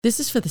This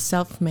is for the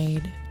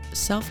self-made,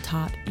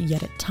 self-taught,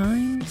 yet at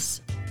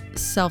times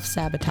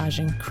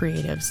self-sabotaging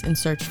creatives in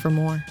search for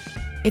more.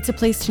 It's a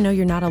place to know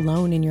you're not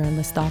alone in your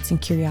endless thoughts and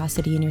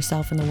curiosity in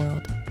yourself and the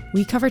world.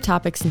 We cover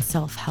topics in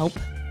self-help,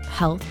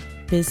 health,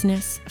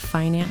 business,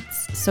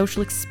 finance,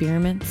 social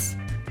experiments,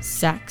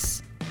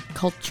 sex,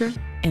 culture,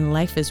 and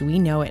life as we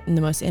know it in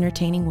the most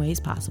entertaining ways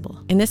possible.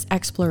 In this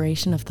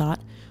exploration of thought,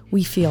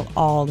 we feel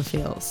all the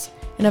feels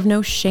and have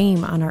no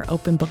shame on our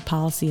open book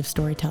policy of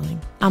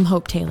storytelling. I'm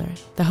Hope Taylor,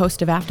 the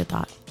host of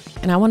Afterthought,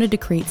 and I wanted to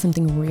create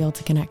something real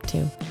to connect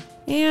to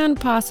and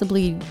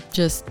possibly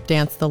just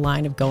dance the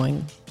line of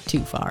going too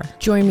far.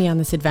 Join me on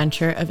this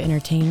adventure of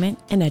entertainment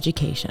and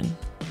education.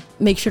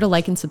 Make sure to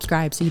like and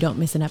subscribe so you don't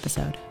miss an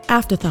episode.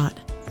 Afterthought,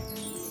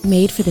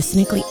 made for the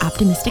cynically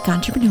optimistic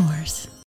entrepreneurs.